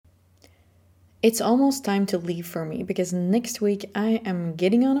It's almost time to leave for me because next week I am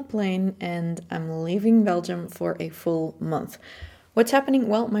getting on a plane and I'm leaving Belgium for a full month. What's happening?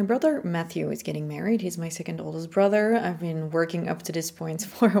 Well, my brother Matthew is getting married. He's my second oldest brother. I've been working up to this point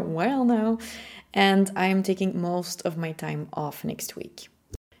for a while now, and I am taking most of my time off next week.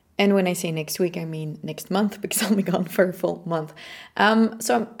 And when I say next week, I mean next month because I'll be gone for a full month.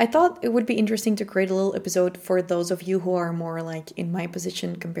 So I thought it would be interesting to create a little episode for those of you who are more like in my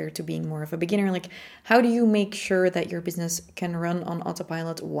position compared to being more of a beginner. Like, how do you make sure that your business can run on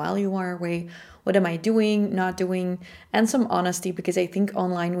autopilot while you are away? What am I doing, not doing? And some honesty, because I think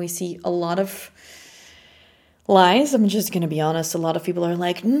online we see a lot of lies. I'm just gonna be honest. A lot of people are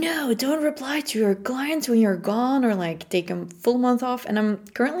like, no, don't reply to your clients when you're gone, or like take a full month off. And I'm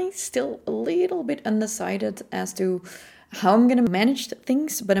currently still a little bit undecided as to how I'm gonna manage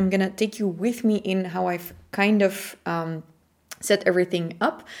things, but I'm gonna take you with me in how I've kind of set everything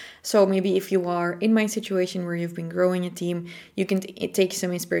up. So maybe if you are in my situation where you've been growing a team, you can take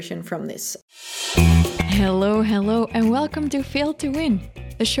some inspiration from this. Hello, and welcome to Fail to Win,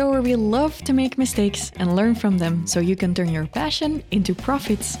 a show where we love to make mistakes and learn from them so you can turn your passion into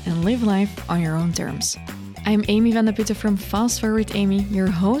profits and live life on your own terms. I'm Amy van der Putten from Fast Forward Amy, your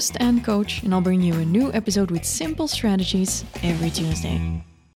host and coach, and I'll bring you a new episode with simple strategies every Tuesday.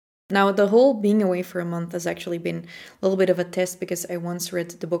 Now, the whole being away for a month has actually been a little bit of a test because I once read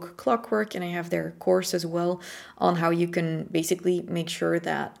the book Clockwork, and I have their course as well on how you can basically make sure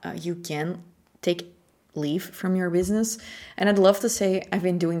that you can take leave from your business. And I'd love to say I've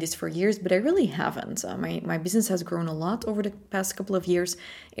been doing this for years, but I really haven't. My business has grown a lot over the past couple of years.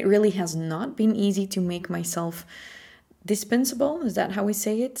 It really has not been easy to make myself dispensable. Is that how we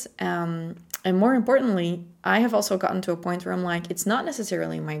say it? And more importantly, I have also gotten to a point where I'm like, it's not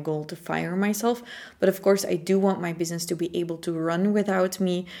necessarily my goal to fire myself, but of course I do want my business to be able to run without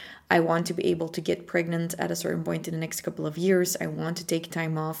me. I want to be able to get pregnant at a certain point in the next couple of years. I want to take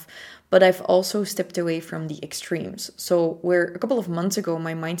time off, but I've also stepped away from the extremes. So where a couple of months ago,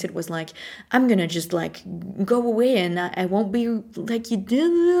 my mindset was like, I'm going to just like go away and I won't be like,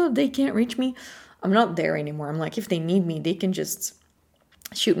 they can't reach me. I'm not there anymore. I'm like, if they need me, they can just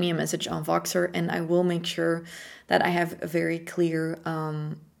shoot me a message on Voxer, and I will make sure that I have a very clear,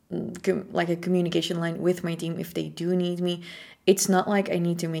 like a communication line with my team if they do need me. It's not like I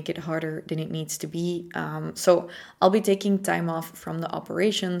need to make it harder than it needs to be. So I'll be taking time off from the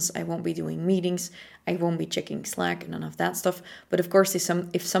operations. I won't be doing meetings. I won't be checking Slack, none of that stuff. But of course,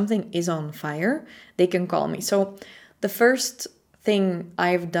 if something is on fire, they can call me. So the first thing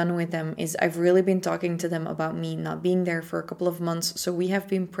I've done with them is I've really been talking to them about me not being there for a couple of months. So we have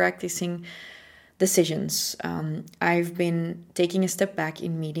been practicing decisions. I've been taking a step back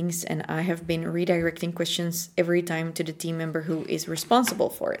in meetings, and I have been redirecting questions every time to the team member who is responsible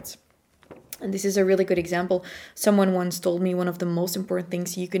for it. And this is a really good example. Someone once told me one of the most important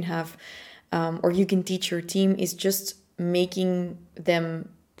things you can have or you can teach your team is just making them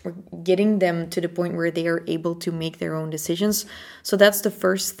or getting them to the point where they are able to make their own decisions. So that's the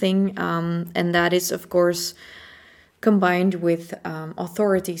first thing. And that is, of course, combined with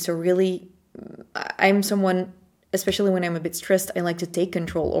authority. So really, I'm someone, especially when I'm a bit stressed, I like to take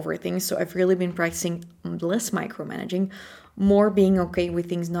control over things. So I've really been practicing less micromanaging, more being okay with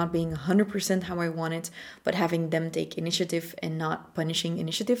things not being 100% how I want it, but having them take initiative and not punishing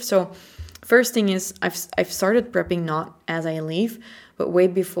initiative. So first thing is I've started prepping not as I leave, but way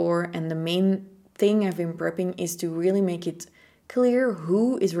before. And the main thing I've been prepping is to really make it clear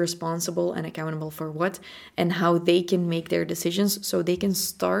who is responsible and accountable for what and how they can make their decisions so they can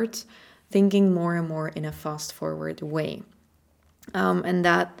start thinking more and more in a fast forward way. And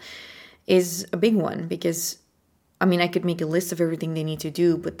that is a big one because, I mean, I could make a list of everything they need to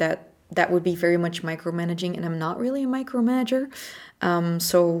do, but that would be very much micromanaging, and I'm not really a micromanager.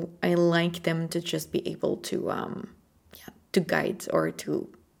 So I like them to just be able to guide or to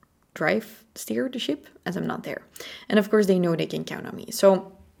steer the ship as I'm not there. And of course, they know they can count on me.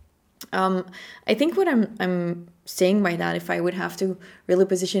 So I think what I'm saying by that, if I would have to really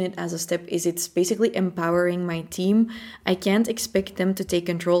position it as a step, is it's basically empowering my team. I can't expect them to take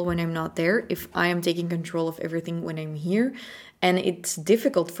control when I'm not there if I am taking control of everything when I'm here. And it's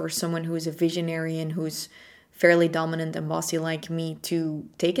difficult for someone who is a visionary and who's fairly dominant and bossy like me to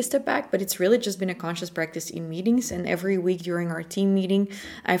take a step back, but it's really just been a conscious practice in meetings. And every week during our team meeting,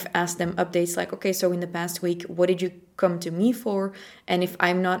 I've asked them updates like, okay, so in the past week, what did you come to me for? And if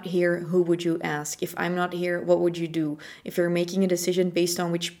I'm not here, who would you ask? If I'm not here, what would you do? If you're making a decision based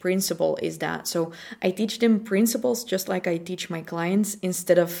on which principle is that? So I teach them principles just like I teach my clients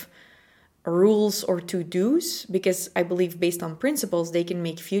instead of rules or to-dos, because I believe based on principles, they can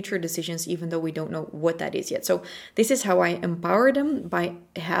make future decisions even though we don't know what that is yet. So this is how I empower them, by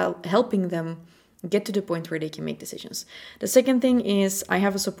helping them get to the point where they can make decisions. The second thing is I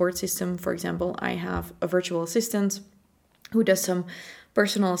have a support system. For example, I have a virtual assistant who does some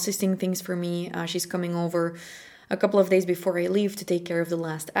personal assisting things for me. She's coming over a couple of days before I leave to take care of the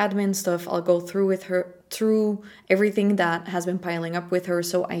last admin stuff. I'll go through everything that has been piling up with her.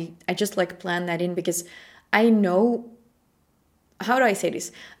 So I just like plan that in, because I know, how do I say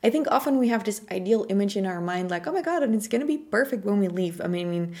this? I think often we have this ideal image in our mind, like, oh my God, and it's going to be perfect when we leave. I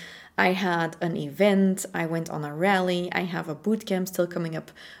mean, I had an event, I went on a rally, I have a boot camp still coming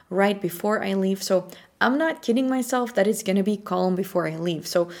up right before I leave. So I'm not kidding myself that it's going to be calm before I leave.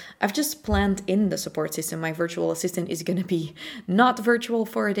 So I've just planned in the support system. My virtual assistant is going to be not virtual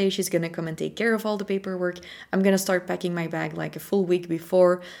for a day. She's going to come and take care of all the paperwork. I'm going to start packing my bag like a full week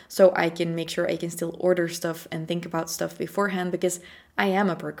before, so I can make sure I can still order stuff and think about stuff beforehand, because I am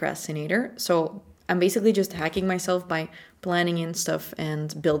a procrastinator. So I'm basically just hacking myself by planning in stuff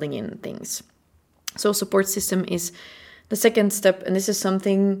and building in things. So support system is the second step. And this is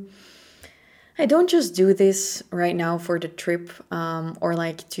something, I don't just do this right now for the trip, or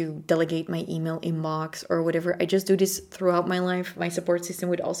like to delegate my email inbox or whatever. I just do this throughout my life. My support system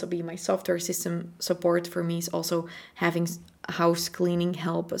would also be my software system support. For me is also having house cleaning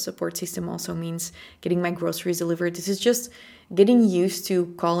help. A support system also means getting my groceries delivered. This is just getting used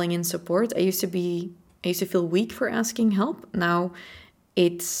to calling in support. I used to feel weak for asking help. Now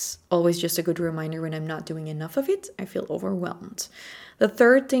it's always just a good reminder when I'm not doing enough of it. I feel overwhelmed. The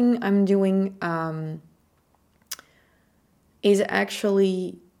third thing I'm doing is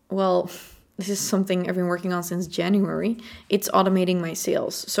actually, well, this is something I've been working on since January. It's automating my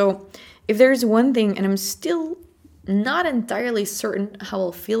sales. So if there's one thing, and I'm still not entirely certain how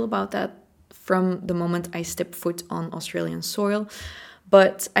I'll feel about that from the moment I step foot on Australian soil,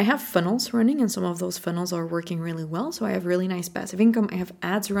 but I have funnels running, and some of those funnels are working really well. So I have really nice passive income. I have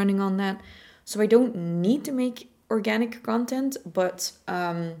ads running on that. So I don't need to make organic content, but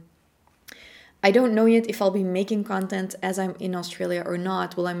I don't know yet if I'll be making content as I'm in Australia or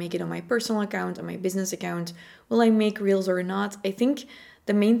not. Will I make it on my personal account, on my business account? Will I make reels or not? I think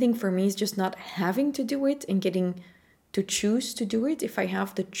the main thing for me is just not having to do it and getting to choose to do it. If I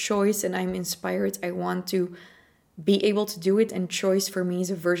have the choice and I'm inspired, I want to be able to do it, and choice for me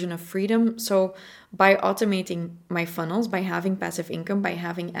is a version of freedom. So by automating my funnels, by having passive income, by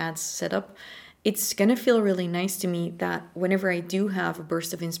having ads set up, it's gonna feel really nice to me that whenever I do have a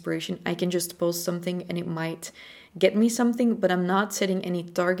burst of inspiration, I can just post something and it might get me something, but I'm not setting any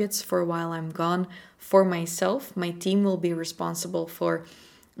targets for while I'm gone for myself. My team will be responsible for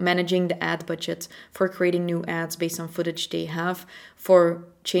managing the ad budget, for creating new ads based on footage they have, for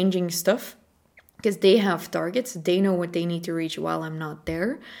changing stuff, because they have targets. They know what they need to reach while I'm not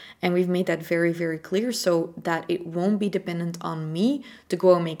there. And we've made that very, very clear, so that it won't be dependent on me to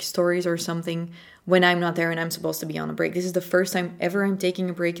go and make stories or something when I'm not there and I'm supposed to be on a break. This is the first time ever I'm taking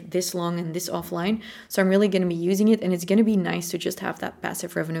a break this long and this offline. So I'm really going to be using it, and it's going to be nice to just have that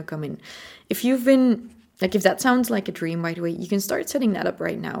passive revenue come in. If that sounds like a dream, by the way, you can start setting that up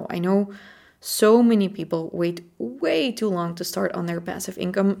right now. I know so many people wait way too long to start on their passive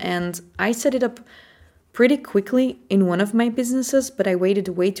income, and I set it up pretty quickly in one of my businesses, but I waited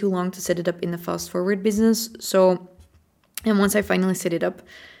way too long to set it up in the fast forward business. And once I finally set it up,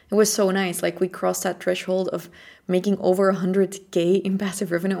 it was so nice. Like, we crossed that threshold of making over 100K in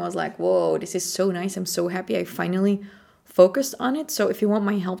passive revenue. I was like, whoa, this is so nice. I'm so happy I finally focused on it. So if you want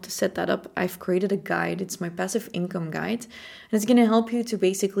my help to set that up, I've created a guide. It's my passive income guide, and it's going to help you to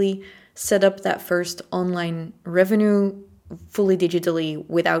basically set up that first online revenue fully digitally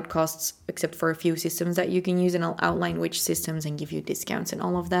without costs, except for a few systems that you can use, and I'll outline which systems and give you discounts and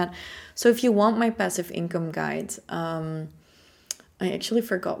all of that. So if you want my passive income guide, I actually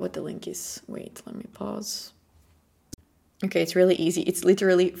forgot what the link is. Wait, let me pause. Okay, it's really easy. It's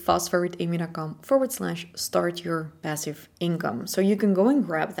literally fastforwardamy.com/start your passive income. So you can go and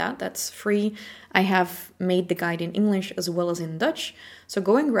grab that. That's free. I have made the guide in English as well as in Dutch. So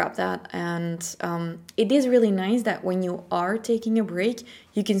go and grab that. And it is really nice that when you are taking a break,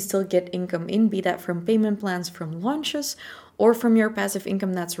 you can still get income in, be that from payment plans, from launches, or from your passive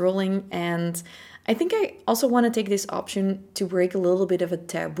income that's rolling. And I think I also want to take this option to break a little bit of a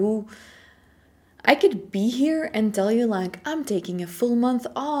taboo. I could be here and tell you, like, I'm taking a full month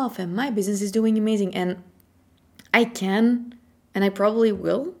off and my business is doing amazing. And I can, and I probably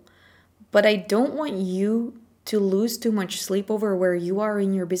will, but I don't want you to lose too much sleep over where you are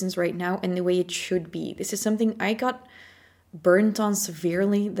in your business right now and the way it should be. This is something I got burnt on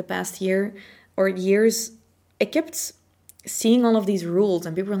severely the past year or years, I kept seeing all of these rules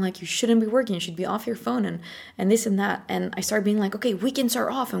and people were like, you shouldn't be working, you should be off your phone and this and that. And I started being like, okay, weekends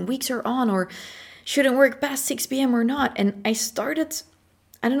are off and weeks are on, or shouldn't work past 6 p.m. or not. And I started,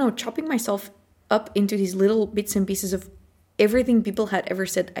 I don't know, chopping myself up into these little bits and pieces of everything people had ever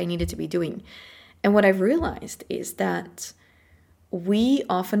said I needed to be doing. And what I've realized is that we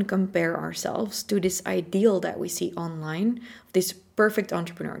often compare ourselves to this ideal that we see online, this perfect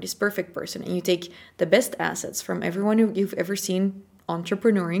entrepreneur, this perfect person. And you take the best assets from everyone who you've ever seen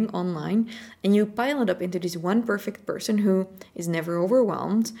entrepreneuring online, and you pile it up into this one perfect person who is never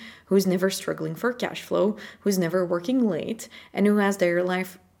overwhelmed, who's never struggling for cash flow, who's never working late, and who has their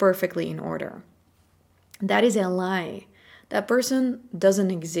life perfectly in order. That is a lie. That person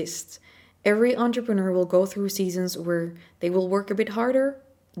doesn't exist. Every entrepreneur will go through seasons where they will work a bit harder,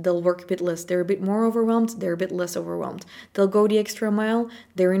 they'll work a bit less. They're a bit more overwhelmed, they're a bit less overwhelmed. They'll go the extra mile,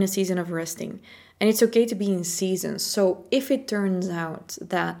 they're in a season of resting. And it's okay to be in seasons. So if it turns out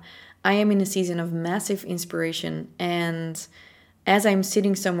that I am in a season of massive inspiration, and as I'm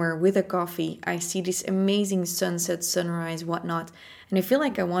sitting somewhere with a coffee, I see this amazing sunset, sunrise, whatnot, and I feel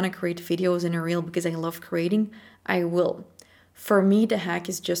like I want to create videos in a reel because I love creating, I will. For me, the hack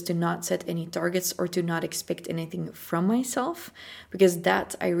is just to not set any targets or to not expect anything from myself, because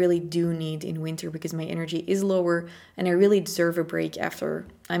that I really do need in winter because my energy is lower and I really deserve a break after.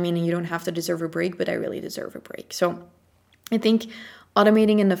 I mean, you don't have to deserve a break, but I really deserve a break. So I think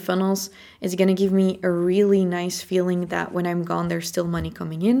automating in the funnels is going to give me a really nice feeling that when I'm gone, there's still money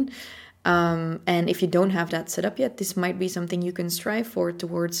coming in. And if you don't have that set up yet, this might be something you can strive for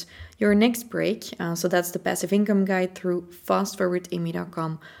towards your next break. So that's the passive income guide through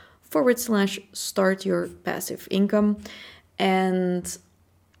fastforwardamy.com/start your passive income. And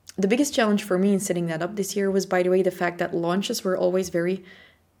the biggest challenge for me in setting that up this year was, by the way, the fact that launches were always very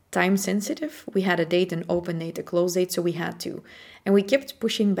time sensitive. We had a date, an open date, a close date, so we had to. And we kept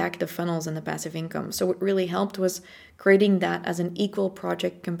pushing back the funnels and the passive income. So what really helped was creating that as an equal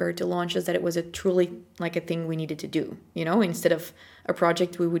project compared to launches, that it was a truly like a thing we needed to do, instead of a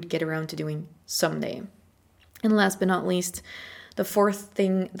project we would get around to doing someday. And last but not least, the fourth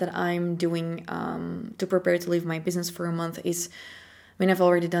thing that I'm doing to prepare to leave my business for a month is, I've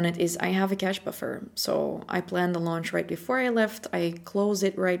already done it, is I have a cash buffer. So I planned the launch right before I left. I closed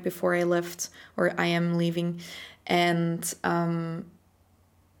it right before I left, or I am leaving. And I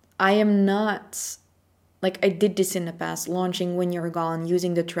am not, I did this in the past, launching when you're gone,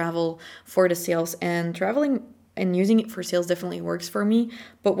 using the travel for the sales, and traveling and using it for sales definitely works for me.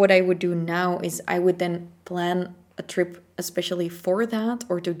 But what I would do now is I would then plan a trip especially for that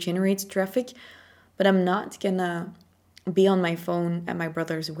or to generate traffic. But I'm not gonna be on my phone at my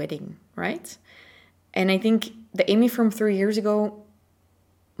brother's wedding, right? And I think the Amy from 3 years ago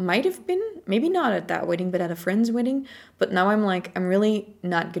might have been, maybe not at that wedding, but at a friend's wedding. But now I'm really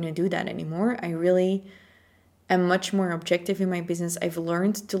not going to do that anymore. I really am much more objective in my business. I've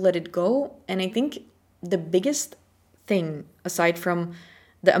learned to let it go. And I think the biggest thing, aside from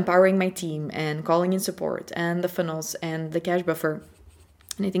the empowering my team and calling in support and the funnels and the cash buffer,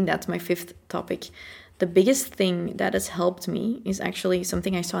 and I think that's my fifth topic, the biggest thing that has helped me is actually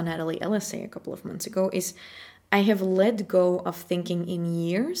something I saw Natalie Ellis say a couple of months ago, is I have let go of thinking in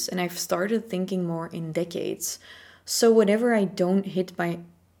years and I've started thinking more in decades. So whatever I don't hit by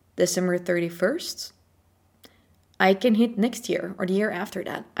December 31st, I can hit next year or the year after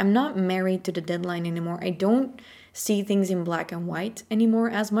that. I'm not married to the deadline anymore. I don't see things in black and white anymore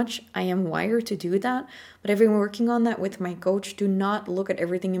as much. I am wired to do that, but I've been working on that with my coach, to not look at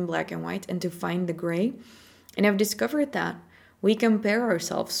everything in black and white and to find the gray. And I've discovered that we compare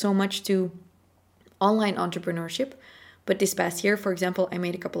ourselves so much to online entrepreneurship. But this past year, for example, I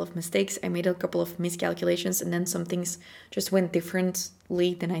made a couple of mistakes. I made a couple of miscalculations, and then some things just went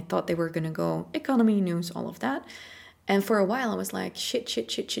differently than I thought they were going to go. Economy, news, all of that. And for a while, I was like, shit.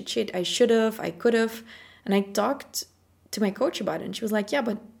 I should have, I could have. And I talked to my coach about it, and she was like, yeah,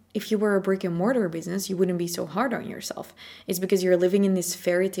 but if you were a brick and mortar business, you wouldn't be so hard on yourself. It's because you're living in this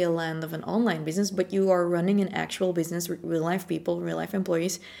fairy tale land of an online business, but you are running an actual business with real life people, real life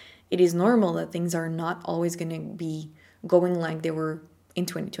employees. It is normal that things are not always going to be going like they were in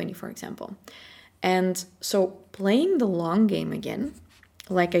 2020, for example. And so playing the long game again,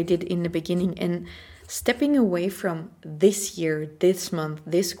 like I did in the beginning, and stepping away from this year, this month,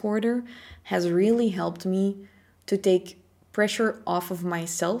 this quarter, has really helped me to take pressure off of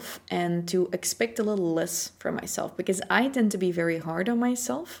myself and to expect a little less from myself, because I tend to be very hard on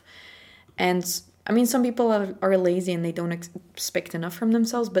myself. And I mean, some people are lazy and they don't expect enough from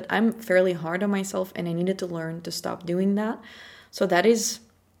themselves, but I'm fairly hard on myself and I needed to learn to stop doing that. So that is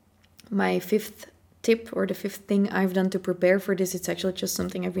my fifth tip, or the fifth thing I've done to prepare for this. It's actually just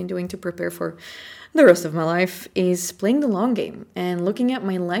something I've been doing to prepare for the rest of my life, is playing the long game and looking at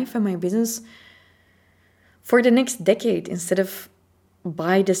my life and my business for the next decade instead of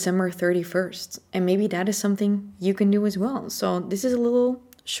by December 31st. And maybe that is something you can do as well. So this is a little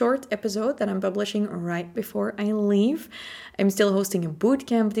short episode that I'm publishing right before I leave. I'm still hosting a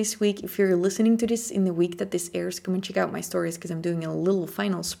bootcamp this week. If you're listening to this in the week that this airs, come and check out my stories because I'm doing a little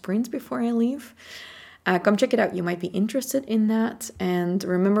final sprint before I leave. Come check it out. You might be interested in that. And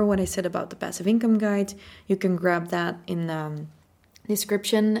remember what I said about the passive income guide. You can grab that in the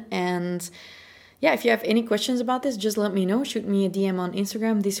description. And yeah, if you have any questions about this, just let me know. Shoot me a DM on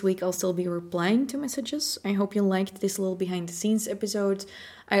Instagram. This week I'll still be replying to messages. I hope you liked this little behind the scenes episode.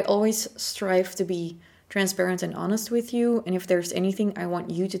 I always strive to be transparent and honest with you. And if there's anything I want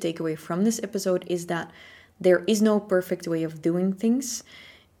you to take away from this episode, is that there is no perfect way of doing things.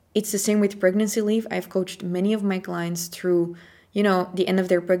 It's the same with pregnancy leave. I've coached many of my clients through, the end of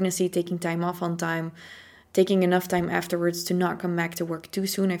their pregnancy, taking time off on time, taking enough time afterwards to not come back to work too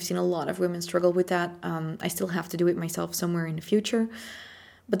soon. I've seen a lot of women struggle with that. I still have to do it myself somewhere in the future.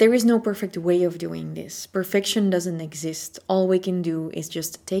 But there is no perfect way of doing this. Perfection doesn't exist. All we can do is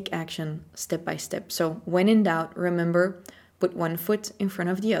just take action step by step. So when in doubt, remember, put one foot in front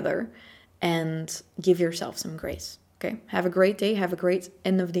of the other and give yourself some grace. Okay, have a great day. Have a great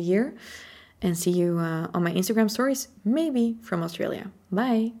end of the year. And see you on my Instagram stories, maybe from Australia.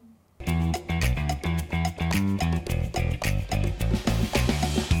 Bye.